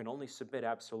 You can only submit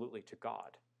absolutely to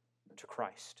God, to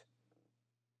Christ.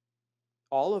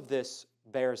 All of this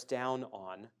bears down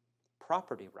on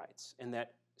property rights, in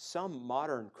that some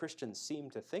modern Christians seem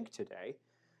to think today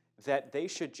that they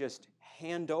should just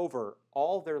hand over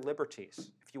all their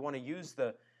liberties. If you want to use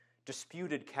the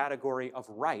disputed category of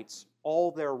rights,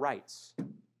 all their rights.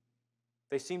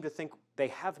 They seem to think they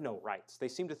have no rights. They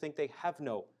seem to think they have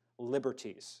no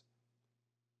liberties.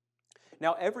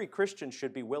 Now, every Christian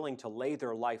should be willing to lay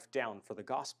their life down for the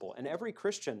gospel, and every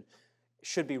Christian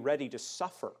should be ready to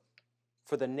suffer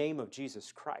for the name of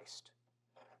Jesus Christ.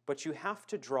 But you have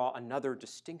to draw another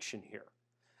distinction here.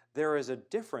 There is a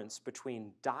difference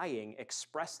between dying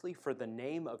expressly for the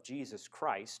name of Jesus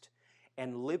Christ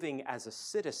and living as a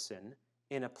citizen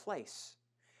in a place.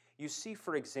 You see,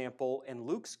 for example, in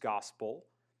Luke's gospel,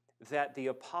 that the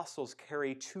apostles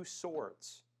carry two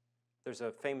swords. There's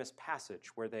a famous passage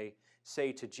where they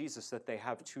say to Jesus that they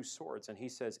have two swords, and he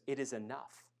says, "It is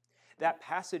enough." That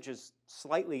passage is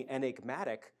slightly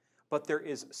enigmatic, but there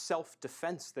is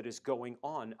self-defense that is going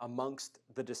on amongst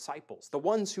the disciples, the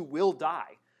ones who will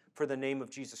die for the name of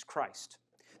Jesus Christ.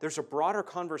 There's a broader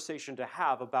conversation to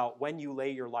have about when you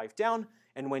lay your life down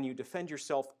And when you defend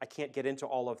yourself, I can't get into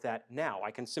all of that now.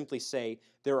 I can simply say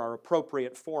there are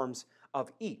appropriate forms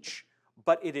of each.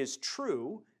 But it is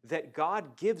true that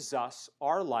God gives us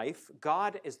our life.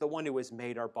 God is the one who has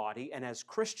made our body. And as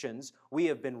Christians, we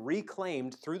have been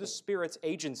reclaimed through the Spirit's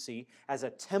agency as a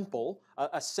temple,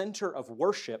 a center of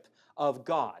worship of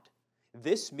God.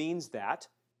 This means that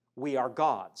we are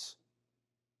God's.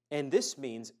 And this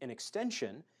means, in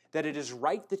extension, that it is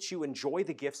right that you enjoy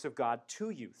the gifts of God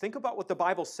to you. Think about what the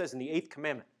Bible says in the 8th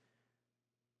commandment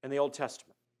in the Old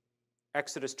Testament.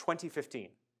 Exodus 20:15.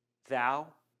 Thou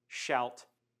shalt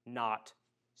not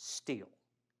steal.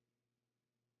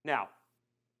 Now,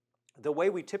 the way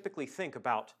we typically think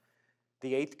about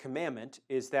the 8th commandment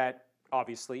is that,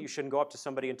 obviously, you shouldn't go up to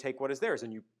somebody and take what is theirs,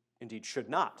 and you indeed should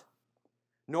not.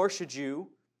 Nor should you,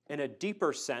 in a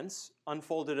deeper sense,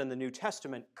 unfolded in the New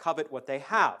Testament, covet what they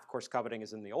have. Of course, coveting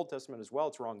is in the Old Testament as well.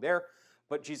 It's wrong there.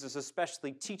 But Jesus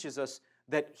especially teaches us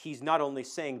that he's not only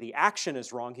saying the action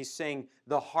is wrong, he's saying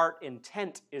the heart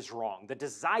intent is wrong. The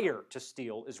desire to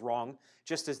steal is wrong,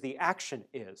 just as the action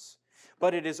is.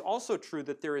 But it is also true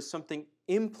that there is something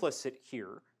implicit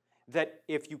here, that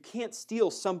if you can't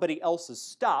steal somebody else's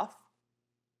stuff,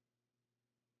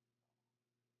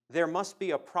 there must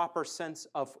be a proper sense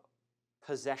of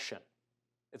possession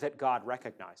that God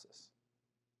recognizes.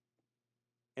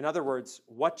 In other words,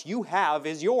 what you have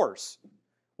is yours.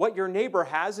 What your neighbor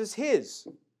has is his.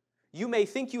 You may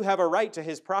think you have a right to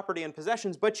his property and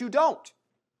possessions, but you don't.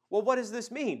 Well, what does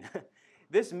this mean?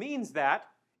 This means that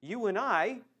you and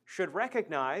I should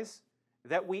recognize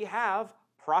that we have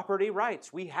property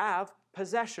rights, we have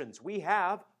possessions, we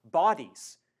have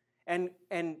bodies. And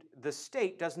the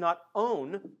state does not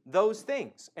own those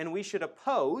things. And we should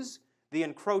oppose the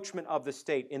encroachment of the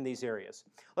state in these areas.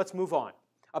 Let's move on.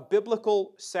 A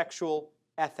biblical sexual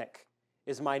ethic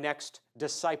is my next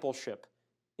discipleship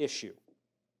issue.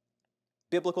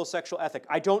 Biblical sexual ethic.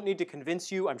 I don't need to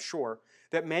convince you, I'm sure,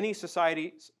 that many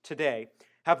societies today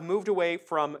have moved away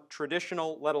from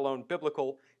traditional, let alone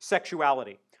biblical,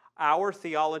 sexuality. Our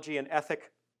theology and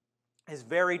ethic is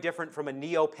very different from a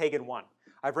neo-pagan one.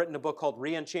 I've written a book called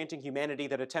Re-Enchanting Humanity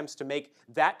that attempts to make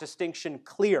that distinction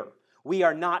clear. We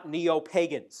are not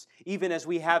neo-pagans, even as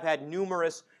we have had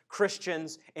numerous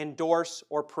Christians endorse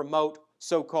or promote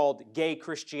so-called gay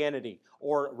Christianity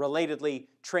or relatedly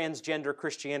transgender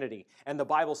Christianity. And the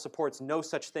Bible supports no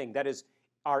such thing. That is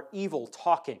our evil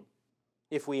talking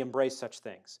if we embrace such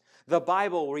things. The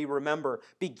Bible, we remember,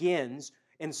 begins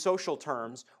in social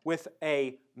terms with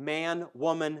a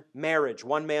man-woman marriage,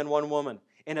 one man, one woman,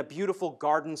 in a beautiful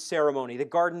garden ceremony, the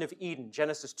Garden of Eden,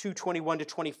 Genesis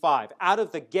 2:21-25. Out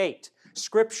of the gate,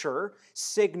 Scripture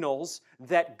signals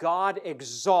that God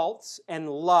exalts and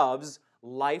loves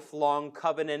lifelong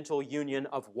covenantal union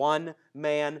of one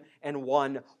man and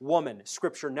one woman.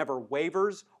 Scripture never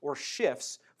wavers or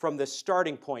shifts from this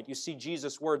starting point. You see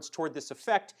Jesus' words toward this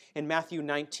effect in Matthew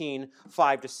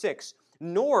 19:5-6.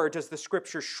 Nor does the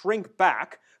Scripture shrink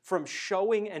back from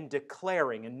showing and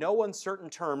declaring in no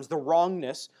uncertain terms the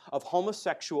wrongness of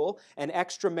homosexual and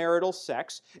extramarital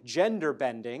sex, gender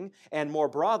bending, and more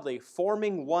broadly,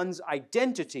 forming one's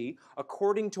identity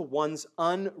according to one's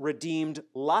unredeemed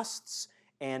lusts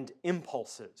and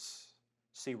impulses.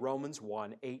 See Romans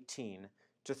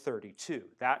 1:18-32.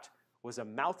 That was a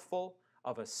mouthful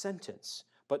of a sentence.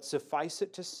 But suffice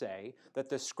it to say that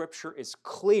the Scripture is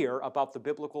clear about the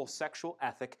biblical sexual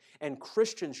ethic, and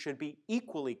Christians should be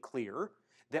equally clear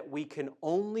that we can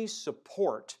only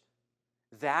support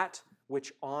that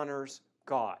which honors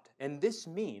God. And this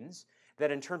means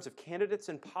that in terms of candidates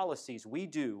and policies, we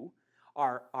do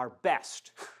our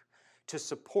best to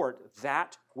support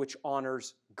that which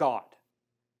honors God.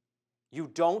 You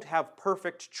don't have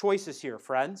perfect choices here,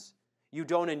 friends. You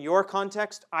don't in your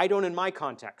context, I don't in my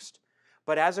context.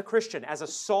 But as a Christian, as a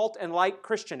salt and light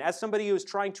Christian, as somebody who is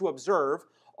trying to observe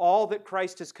all that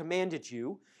Christ has commanded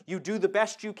you, you do the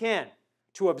best you can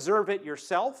to observe it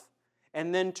yourself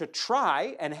and then to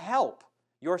try and help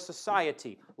your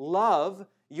society. Love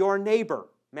your neighbor,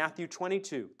 Matthew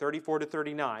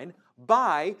 22:34-39,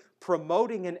 by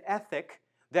promoting an ethic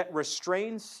that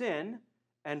restrains sin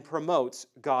and promotes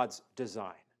God's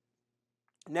design.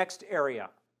 Next area,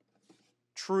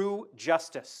 true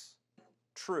justice.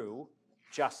 True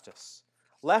justice.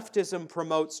 Leftism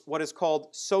promotes what is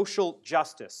called social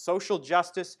justice. Social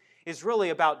justice is really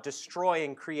about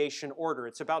destroying creation order.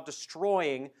 It's about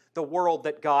destroying the world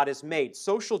that God has made.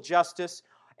 Social justice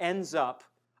ends up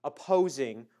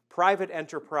opposing private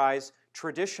enterprise,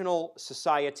 traditional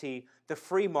society, the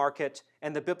free market,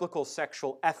 and the biblical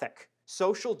sexual ethic.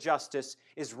 Social justice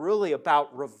is really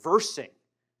about reversing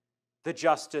the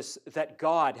justice that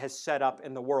God has set up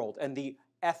in the world and the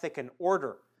ethic and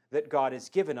order that God has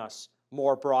given us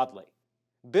more broadly.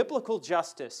 Biblical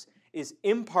justice is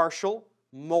impartial,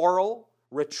 moral,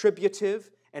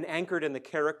 retributive, and anchored in the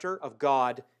character of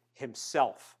God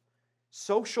Himself.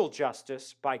 Social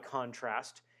justice, by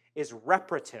contrast, is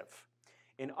reparative.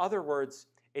 In other words,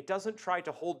 it doesn't try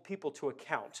to hold people to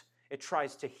account. It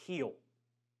tries to heal.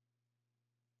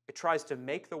 It tries to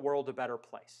make the world a better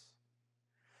place.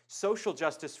 Social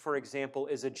justice, for example,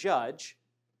 is a judge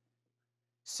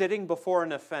sitting before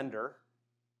an offender.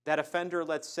 That offender,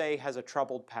 let's say, has a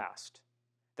troubled past.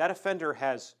 That offender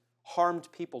has harmed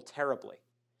people terribly.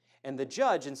 And the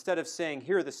judge, instead of saying,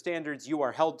 here are the standards, you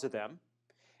are held to them,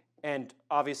 and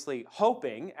obviously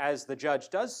hoping, as the judge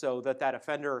does so, that that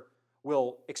offender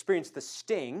will experience the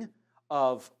sting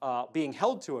of being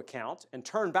held to account and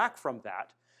turn back from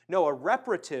that. No, a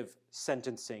reparative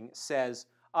sentencing says,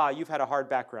 you've had a hard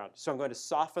background, so I'm going to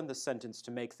soften the sentence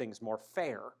to make things more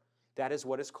fair. That is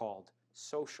what is called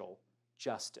social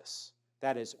justice.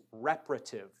 That is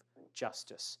reparative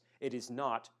justice. It is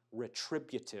not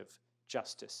retributive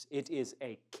justice. It is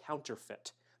a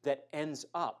counterfeit that ends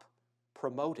up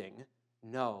promoting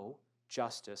no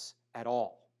justice at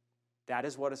all. That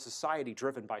is what a society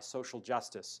driven by social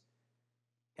justice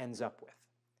ends up with.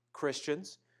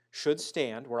 Christians should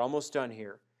stand, we're almost done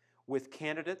here, with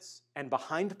candidates and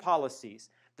behind policies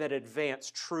that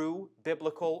advance true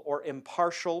biblical or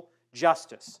impartial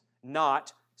justice,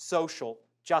 not social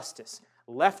justice.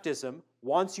 Leftism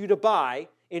wants you to buy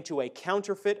into a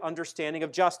counterfeit understanding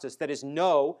of justice that is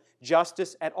no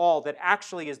justice at all, that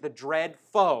actually is the dread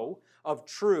foe of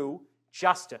true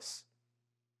justice.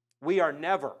 We are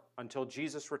never, until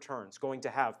Jesus returns, going to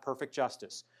have perfect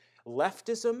justice.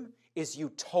 Leftism is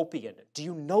utopian. Do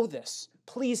you know this?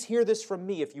 Please hear this from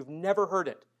me if you've never heard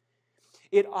it.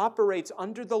 It operates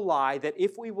under the lie that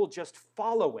if we will just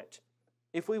follow it,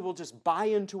 if we will just buy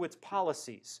into its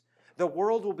policies, the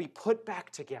world will be put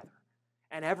back together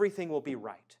and everything will be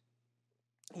right.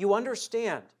 You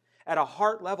understand at a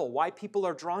heart level why people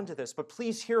are drawn to this, but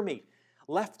please hear me.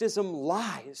 Leftism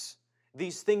lies.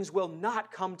 These things will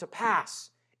not come to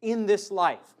pass in this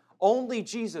life. Only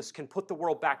Jesus can put the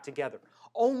world back together.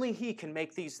 Only He can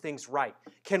make these things right.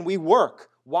 Can we work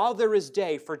while there is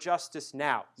day for justice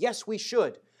now? Yes, we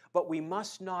should, but we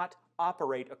must not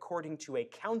operate according to a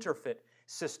counterfeit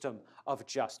system of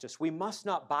justice. We must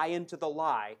not buy into the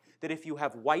lie that if you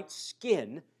have white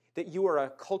skin, that you are a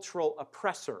cultural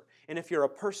oppressor, and if you're a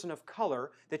person of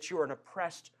color, that you are an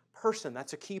oppressed person.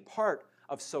 That's a key part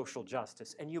of social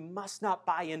justice, and you must not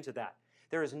buy into that.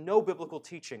 There is no biblical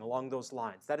teaching along those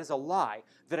lines. That is a lie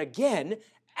that, again,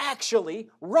 actually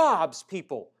robs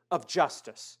people of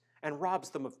justice and robs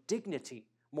them of dignity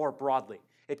more broadly.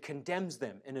 It condemns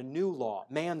them in a new law,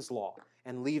 man's law,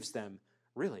 and leaves them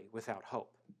really without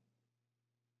hope.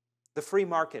 The free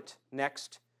market,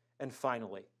 next and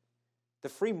finally. The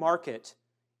free market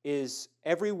is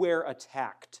everywhere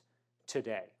attacked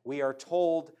today. We are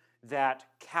told that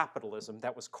capitalism,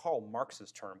 that was Karl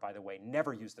Marx's term, by the way,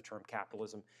 never used the term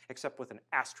capitalism except with an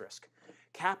asterisk.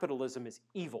 Capitalism is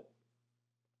evil.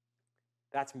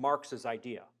 That's Marx's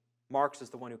idea. Marx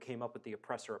is the one who came up with the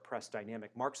oppressor-oppressed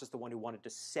dynamic. Marx is the one who wanted to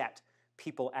set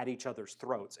people at each other's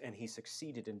throats, and he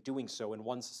succeeded in doing so in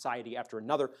one society after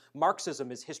another.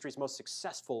 Marxism is history's most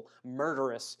successful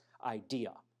murderous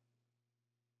idea.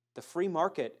 The free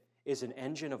market is an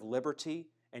engine of liberty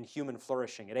and human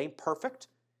flourishing. It ain't perfect,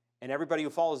 and everybody who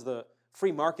follows the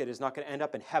free market is not going to end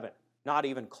up in heaven, not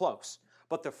even close.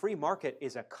 But the free market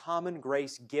is a common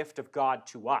grace gift of God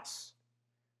to us.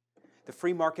 The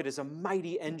free market is a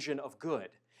mighty engine of good,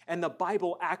 and the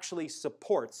Bible actually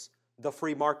supports the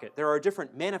free market. There are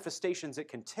different manifestations it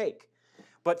can take,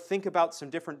 but think about some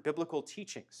different biblical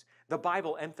teachings. The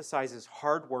Bible emphasizes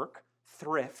hard work,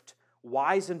 thrift,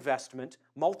 wise investment,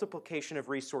 multiplication of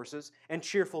resources, and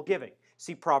cheerful giving.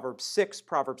 See Proverbs 6,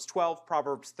 Proverbs 12,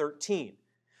 Proverbs 13.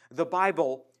 The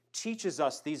Bible teaches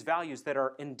us these values that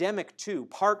are endemic to,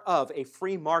 part of a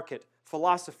free market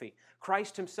philosophy.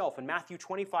 Christ Himself in Matthew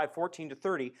 25,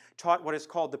 14-30 taught what is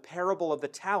called the parable of the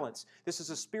talents. This is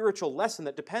a spiritual lesson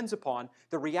that depends upon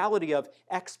the reality of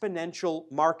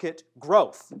exponential market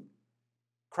growth.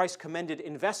 Christ commended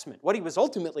investment. What He was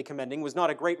ultimately commending was not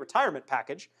a great retirement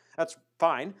package. That's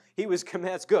fine.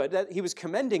 That's good. He was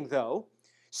commending, though,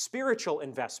 spiritual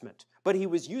investment. But He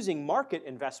was using market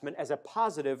investment as a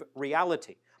positive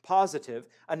reality, positive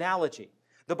analogy.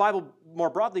 The Bible more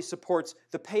broadly supports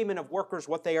the payment of workers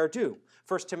what they are due.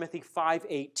 1 Timothy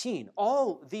 5:18.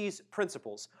 All these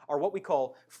principles are what we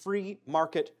call free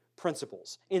market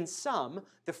principles. In some,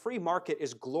 the free market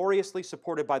is gloriously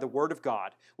supported by the Word of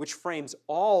God, which frames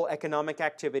all economic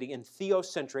activity in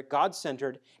theocentric,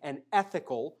 God-centered, and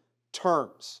ethical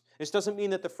terms. This doesn't mean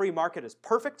that the free market is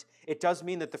perfect. It does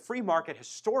mean that the free market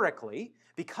historically,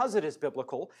 because it is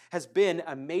biblical, has been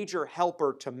a major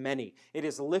helper to many. It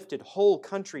has lifted whole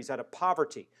countries out of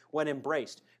poverty when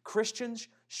embraced. Christians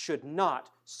should not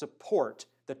support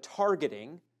the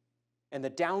targeting and the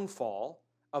downfall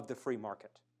of the free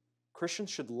market.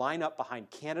 Christians should line up behind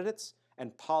candidates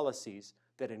and policies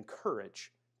that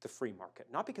encourage the free market.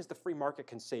 Not because the free market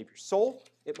can save your soul,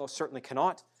 it most certainly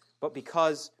cannot, but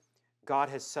because God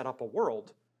has set up a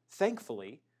world,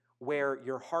 thankfully, where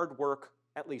your hard work,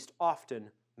 at least often,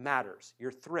 matters.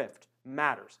 Your thrift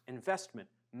matters. Investment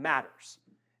matters.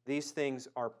 These things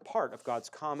are part of God's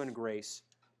common grace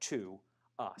to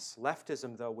us.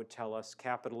 Leftism, though, would tell us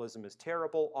capitalism is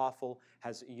terrible, awful,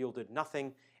 has yielded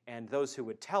nothing, and those who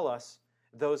would tell us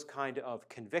those kind of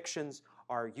convictions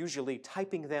are usually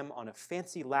typing them on a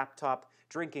fancy laptop,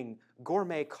 drinking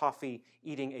gourmet coffee,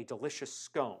 eating a delicious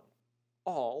scone,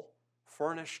 all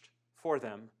furnished for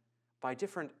them by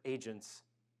different agents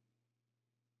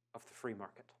of the free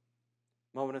market.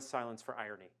 Moment of silence for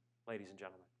irony, ladies and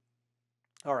gentlemen.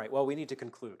 All right, well, we need to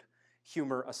conclude.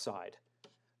 Humor aside.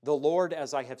 The Lord,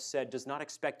 as I have said, does not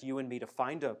expect you and me to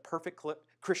find a perfect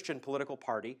Christian political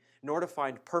party, nor to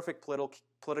find perfect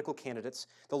political candidates.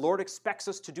 The Lord expects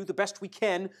us to do the best we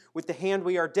can with the hand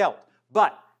we are dealt.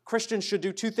 But Christians should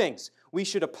do two things. We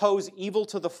should oppose evil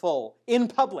to the full in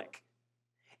public,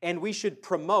 and we should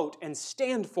promote and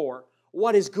stand for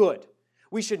what is good.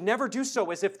 We should never do so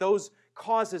as if those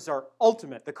causes are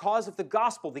ultimate. The cause of the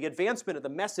gospel, the advancement of the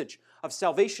message of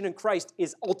salvation in Christ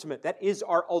is ultimate. That is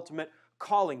our ultimate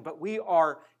calling. But we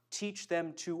are teach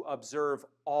them to observe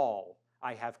all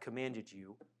I have commanded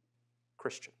you,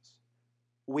 Christians.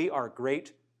 We are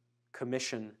Great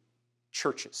Commission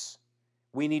churches.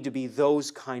 We need to be those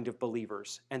kind of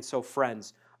believers. And so,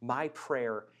 friends, my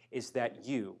prayer is that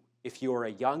you, if you're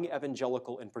a young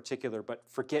evangelical in particular, but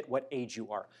forget what age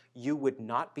you are, you would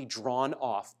not be drawn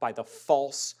off by the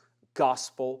false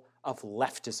gospel of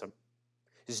leftism.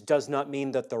 This does not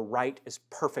mean that the right is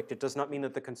perfect. It does not mean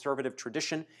that the conservative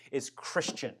tradition is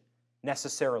Christian,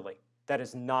 necessarily. That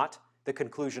is not the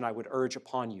conclusion I would urge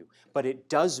upon you. But it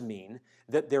does mean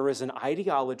that there is an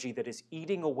ideology that is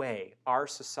eating away our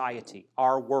society,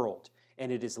 our world,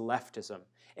 and it is leftism.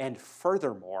 And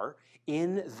furthermore,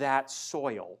 in that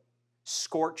soil,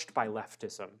 scorched by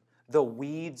leftism, the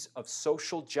weeds of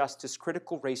social justice,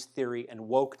 critical race theory, and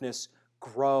wokeness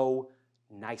grow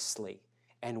nicely.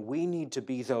 And we need to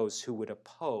be those who would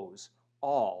oppose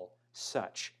all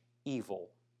such evil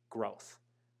growth.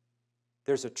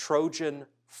 There's a Trojan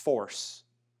force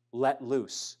let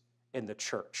loose in the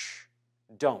church.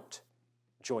 Don't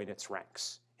join its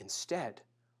ranks. Instead,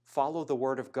 follow the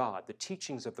Word of God, the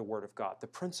teachings of the Word of God, the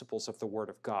principles of the Word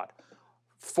of God.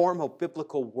 Form a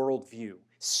biblical worldview.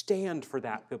 Stand for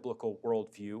that biblical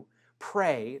worldview.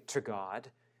 Pray to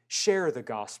God. Share the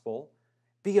gospel.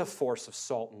 Be a force of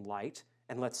salt and light.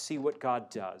 And let's see what God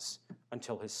does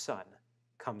until His Son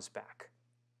comes back.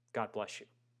 God bless you.